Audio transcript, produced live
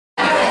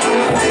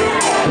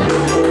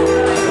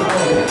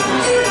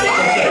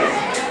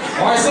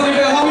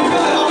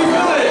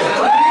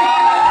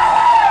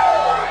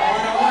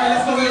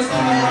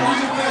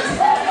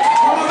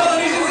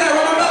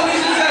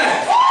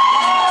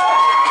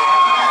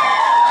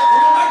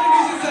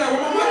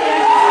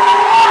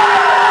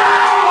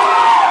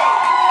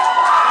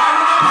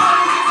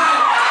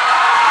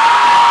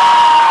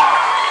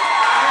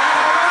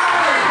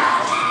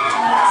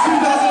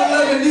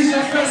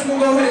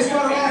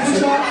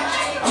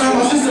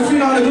Mr.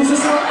 Fina, introduce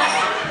yourself.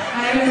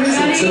 Hi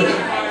everybody.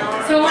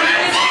 So my name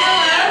is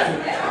Fina,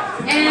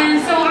 and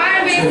so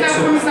I'm based out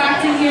from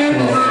Stockton here.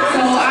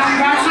 So I'm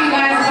brought to you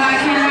guys by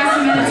Can't Have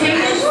Some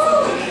Entertainment.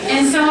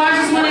 And so I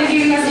just want to give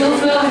you guys a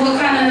little feel of what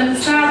kind of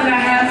style that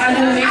I have. I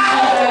do a mix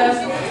of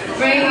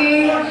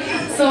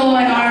reggae, soul,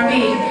 and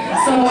R&B.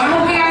 So I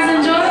hope you guys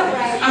enjoy.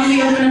 I'm going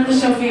to be opening up the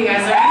show for you guys.